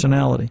change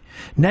personality.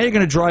 Now you're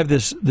going to drive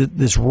this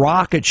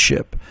rocket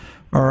ship,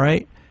 all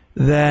right?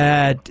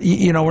 That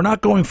we're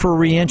not going for a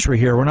re-entry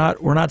here.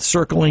 We're not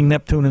circling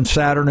Neptune and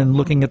Saturn and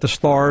looking at the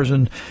stars,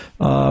 and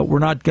we're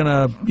not going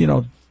to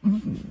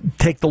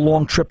take the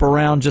long trip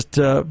around just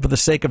for the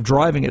sake of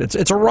driving it.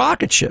 It's a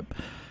rocket ship,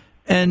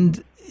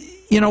 and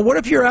what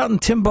if you're out in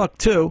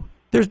Timbuktu?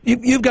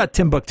 You've got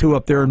Timbuktu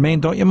up there in Maine,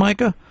 don't you,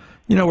 Micah?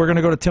 We're going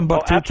to go to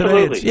Timbuktu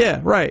today. Yeah,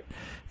 right.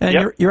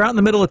 And you're out in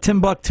the middle of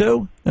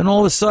Timbuktu, and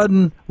all of a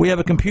sudden we have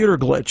a computer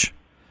glitch.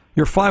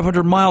 You're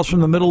 500 miles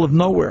from the middle of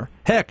nowhere.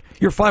 Heck,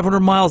 you're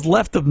 500 miles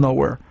left of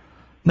nowhere.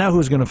 Now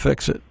who's going to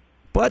fix it?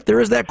 But there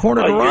is that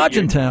corner garage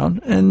in town,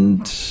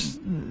 and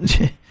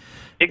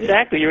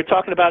exactly. You were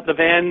talking about the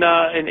van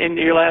in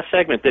your last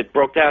segment that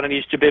broke down in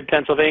East Jabib,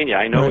 Pennsylvania.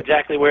 I know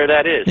exactly where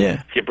that is.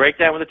 Yeah. If you break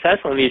down with a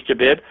Tesla in East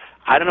Jabib,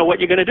 I don't know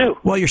what you're going to do.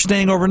 Well, you're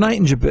staying overnight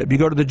in Jabib. You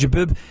go to the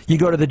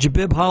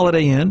Jabib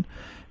Holiday Inn,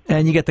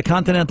 and you get the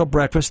continental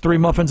breakfast, 3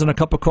 muffins and a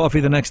cup of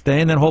coffee the next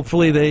day, and then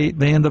hopefully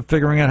they end up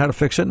figuring out how to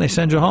fix it, and they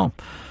send you home.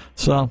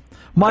 So,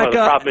 Micah,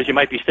 the problem is you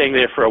might be staying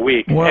there for a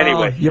week. Well,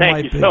 anyway,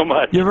 thank you so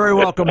much. You're very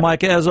welcome,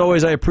 Micah. As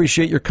always, I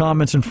appreciate your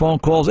comments and phone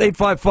calls.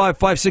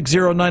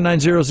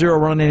 855-560-9900.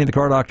 Ron Ananian, the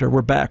Car Doctor.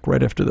 We're back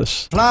right after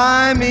this.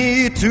 Fly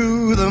me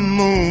to the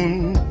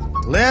moon.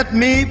 Let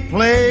me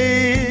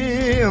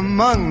play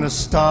among the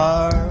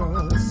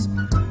stars.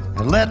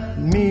 And let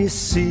me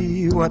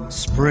see what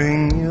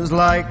spring is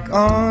like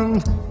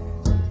on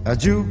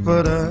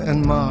Jupiter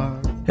and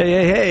Mars.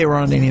 Hey,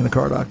 Ron Ananian, the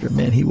Car Doctor.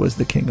 Man, he was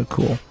the king of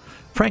cool.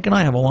 Frank and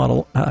I have a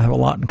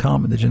lot in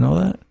common. Did you know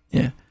that?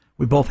 Yeah,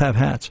 we both have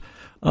hats.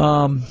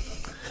 Let's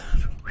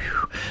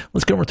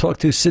go over and talk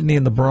to Sydney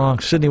in the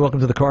Bronx. Sydney, welcome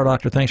to the Car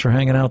Doctor. Thanks for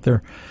hanging out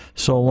there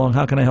so long.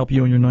 How can I help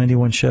you in your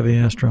 91 Chevy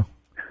Astro?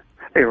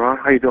 Hey, Ron.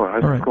 How you doing?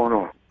 What's going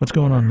on? What's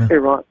going on, man? Hey,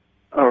 Ron.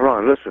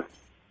 Ron, listen.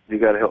 You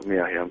got to help me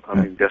out here. I'm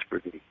in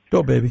desperate need.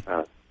 Go, baby.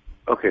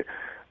 Okay.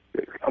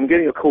 I'm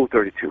getting a Code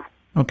 32.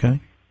 Okay.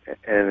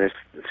 And it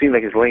seems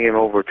like it's laying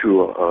over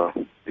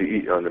to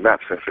the map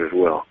sensor as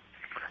well.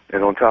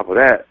 And on top of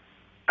that,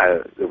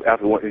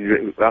 after a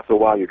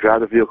while, you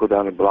drive the vehicle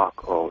down the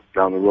block or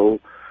down the road,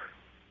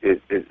 it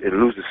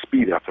loses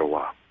speed after a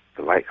while.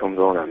 The light comes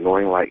on, an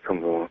annoying light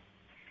comes on,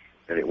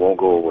 and it won't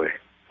go away.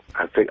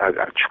 I took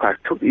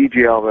the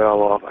EGR valve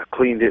off, I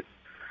cleaned it,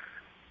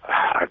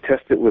 I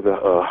tested with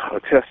a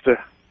tester,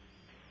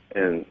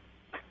 and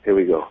here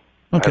we go.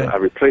 Okay. I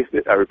replaced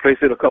it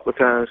a couple of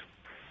times,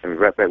 and we're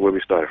right back where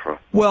we started from.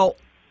 Well,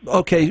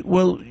 Okay,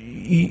 well,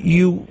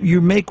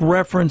 you make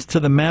reference to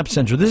the map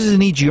sensor. This is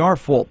an EGR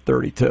fault,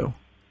 32.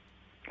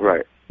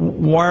 Right.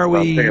 Why are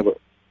we...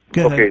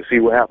 Go ahead. Okay, see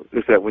what happens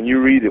is that when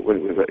you read it,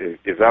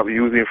 if I was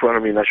using it in front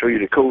of me and I show you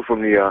the code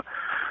from the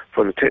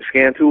text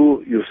scan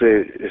tool, you'll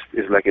say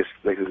it's like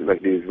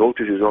the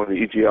voltage is on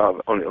the EGR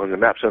on the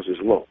map sensor is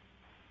low.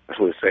 That's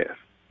what it says.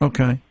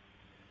 Okay.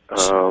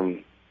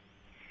 Can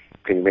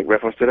you make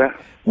reference to that?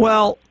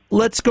 Well,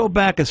 let's go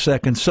back a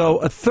second. So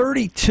a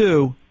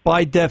 32,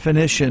 by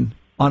definition,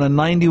 on a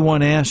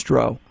 91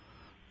 Astro,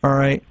 all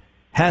right,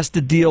 has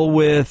to deal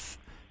with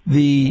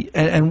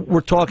and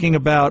we're talking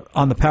about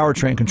on the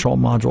powertrain control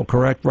module,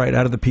 correct? Right,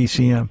 out of the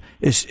PCM,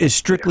 is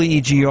strictly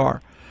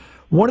EGR.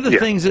 One of the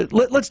things that,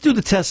 let's do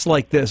the tests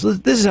like this.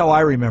 This is how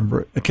I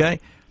remember it, okay?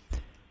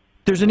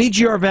 There's an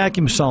EGR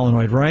vacuum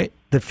solenoid, right,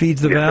 that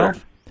feeds the valve?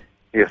 Sir.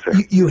 Yes, sir.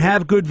 You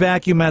have good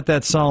vacuum at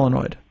that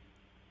solenoid.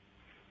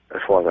 As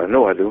far as I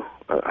know, I do.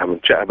 I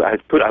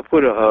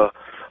put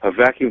a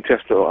vacuum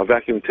tester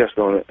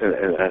on it,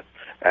 and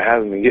I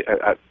haven't been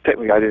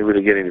technically I didn't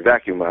really get any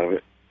vacuum out of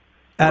it.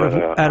 Out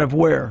of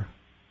where?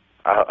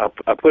 I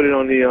put it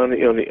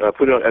I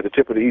put it at the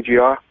tip of the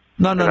EGR.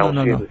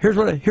 No. Here's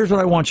what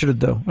I want you to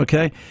do.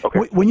 Okay.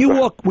 When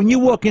you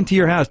walk into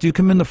your house, do you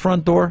come in the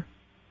front door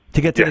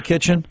to get to the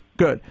kitchen?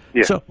 Good.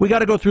 Yeah. So we got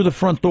to go through the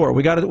front door.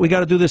 We got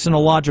to do this in a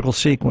logical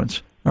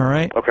sequence. All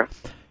right. Okay.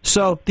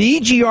 So the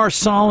EGR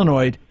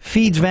solenoid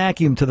feeds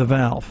vacuum to the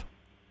valve.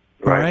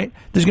 All right.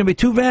 There's going to be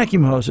two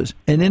vacuum hoses,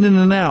 an in and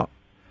an out.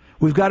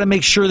 We've got to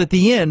make sure that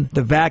the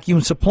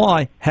vacuum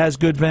supply, has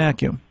good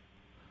vacuum.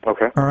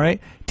 Okay. All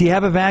right. Do you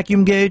have a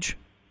vacuum gauge?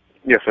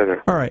 Yes, I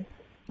do. All right.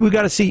 We've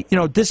got to see,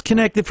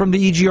 disconnected from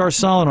the EGR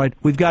solenoid,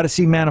 we've got to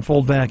see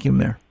manifold vacuum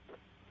there.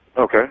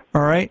 Okay.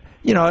 All right.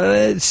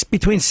 It's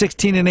between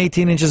 16 and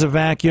 18 inches of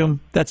vacuum.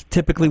 That's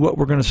typically what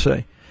we're going to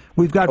see.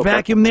 We've got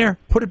vacuum there.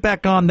 Put it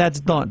back on. That's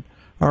done.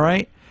 All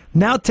right.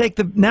 Now take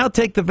the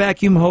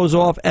vacuum hose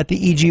off at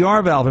the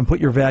EGR valve and put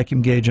your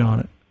vacuum gauge on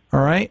it. All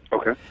right.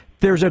 Okay.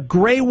 There's a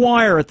gray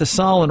wire at the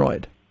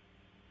solenoid.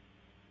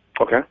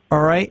 Okay.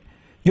 All right.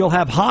 You'll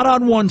have hot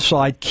on one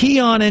side, key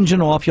on,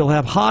 engine off. You'll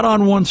have hot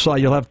on one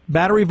side. You'll have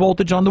battery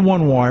voltage on the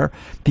one wire.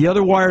 The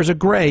other wires are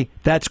gray.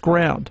 That's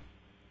ground.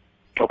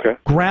 Okay.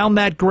 Ground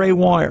that gray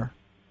wire.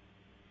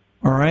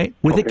 All right.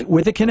 With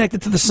it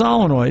connected to the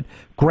solenoid,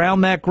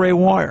 ground that gray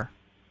wire.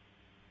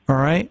 All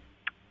right.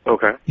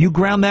 Okay. You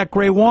ground that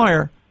gray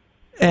wire,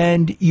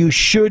 and you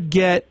should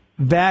get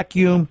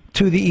vacuum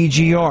to the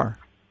EGR.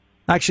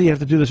 Actually, you have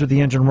to do this with the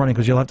engine running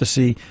because you'll have to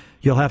see.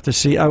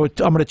 I'm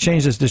going to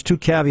change this. There's two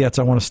caveats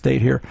I want to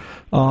state here.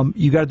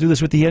 You got to do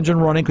this with the engine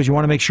running because you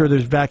want to make sure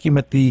there's vacuum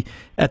at the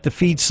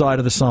feed side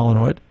of the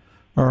solenoid.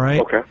 All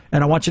right. Okay.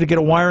 And I want you to get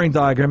a wiring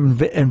diagram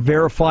and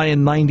verify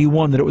in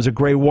 91 that it was a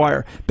gray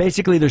wire.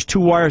 Basically, there's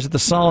two wires at the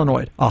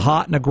solenoid, a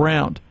hot and a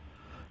ground.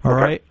 All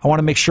right. I want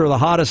to make sure the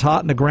hot is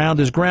hot and the ground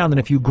is ground. And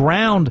if you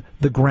ground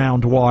the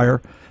ground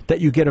wire,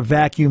 that you get a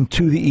vacuum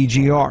to the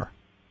EGR.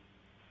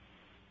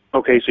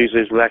 Okay, so you say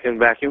it's lacking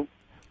vacuum?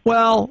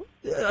 Well,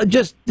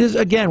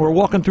 again, we're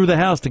walking through the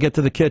house to get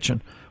to the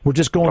kitchen. We're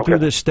just going through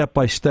this step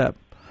by step.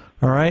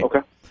 All right?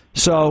 Okay.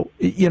 So,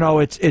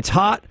 it's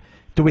hot.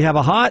 Do we have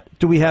a hot?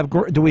 Do we have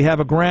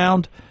a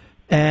ground?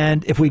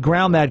 And if we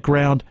ground that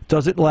ground,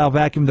 does it allow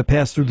vacuum to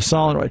pass through the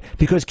solenoid?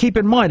 Because keep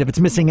in mind, if it's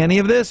missing any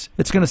of this,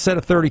 it's going to set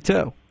a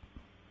 32.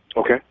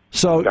 Okay.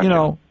 So,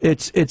 gotcha.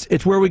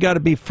 It's where we got to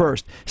be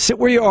first. Sit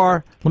where you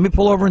are. Let me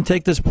pull over and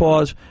take this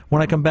pause.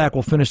 When I come back,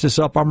 we'll finish this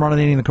up. I'm Ron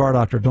Ananian, the Car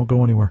Doctor. Don't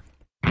go anywhere.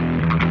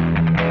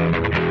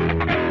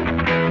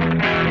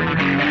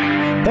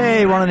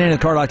 Hey, Ron Ananian, the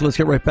Car Doctor. Let's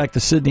get right back to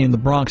Sydney in the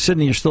Bronx.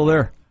 Sydney, you're still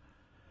there?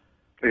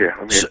 Yeah,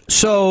 I'm here.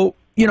 So,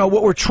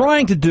 what we're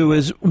trying to do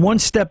is, one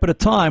step at a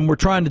time, we're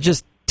trying to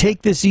just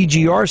take this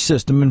EGR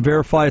system and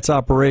verify its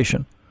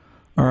operation.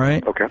 All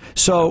right? Okay.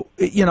 So,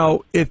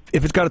 if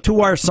it's got a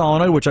two-wire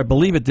solenoid, which I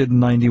believe it did in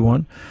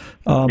 91,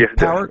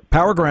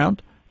 power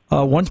ground.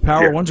 One's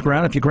power, one's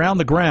ground. If you ground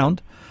the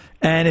ground,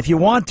 and if you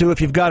want to, if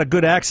you've got a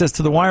good access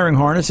to the wiring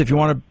harness, if you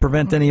want to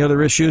prevent any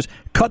other issues,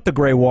 cut the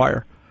gray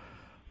wire.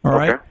 All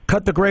right?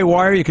 Cut the gray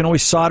wire. You can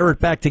always solder it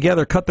back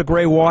together. Cut the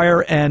gray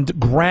wire and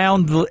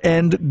ground the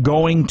end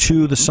going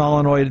to the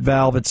solenoid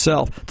valve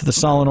itself, to the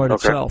solenoid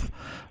itself.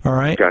 All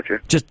right? Gotcha.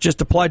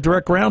 Just apply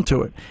direct ground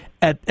to it.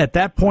 At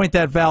that point,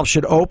 that valve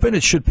should open.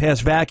 It should pass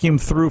vacuum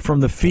through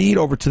from the feed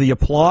over to the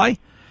apply,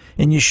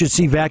 and you should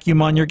see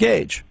vacuum on your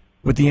gauge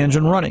with the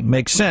engine running.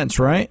 Makes sense,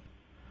 right?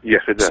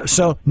 Yes, it does.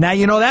 So now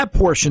you know that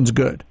portion's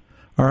good.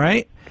 All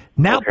right?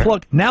 Now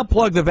plug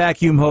the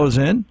vacuum hose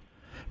in.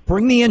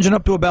 Bring the engine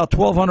up to about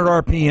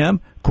 1,200 RPM.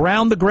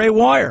 Ground the gray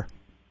wire.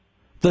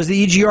 Does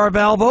the EGR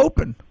valve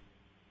open?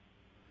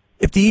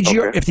 If the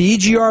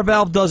EGR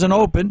valve doesn't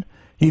open,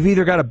 you've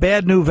either got a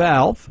bad new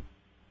valve,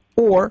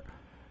 or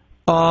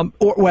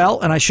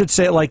and I should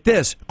say it like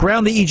this: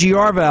 ground the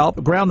EGR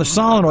valve, ground the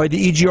solenoid.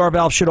 The EGR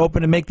valve should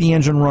open and make the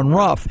engine run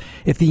rough.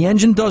 If the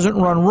engine doesn't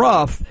run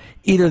rough,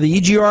 either the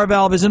EGR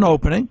valve isn't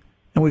opening,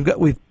 and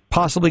we've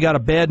possibly got a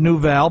bad new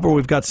valve, or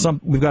we've got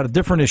a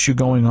different issue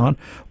going on,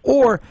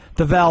 or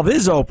the valve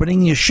is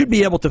opening. You should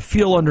be able to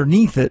feel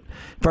underneath it.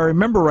 If I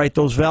remember right,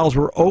 those valves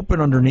were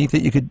open underneath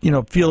it. You could,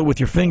 feel it with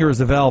your finger as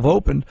the valve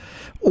opened,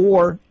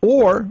 or,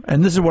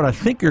 and this is what I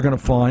think you're going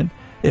to find.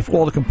 If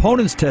all the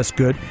components test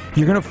good,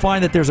 you're going to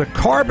find that there's a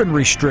carbon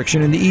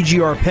restriction in the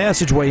EGR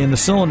passageway in the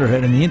cylinder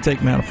head in the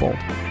intake manifold.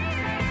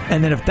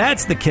 And then if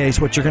that's the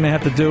case, what you're going to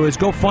have to do is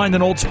go find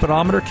an old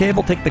speedometer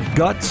cable, take the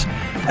guts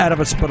out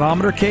of a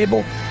speedometer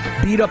cable,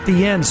 beat up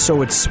the ends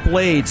so it's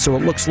splayed, so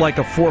it looks like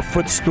a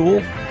 4-foot stool,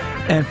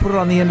 and put it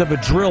on the end of a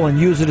drill and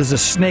use it as a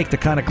snake to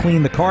kind of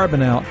clean the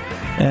carbon out.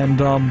 And,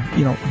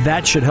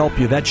 that should help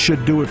you. That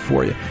should do it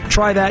for you.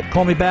 Try that.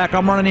 Call me back.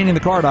 I'm Ron Ananian, the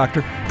Car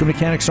Doctor. Good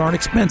mechanics aren't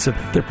expensive.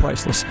 They're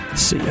priceless.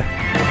 See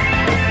ya.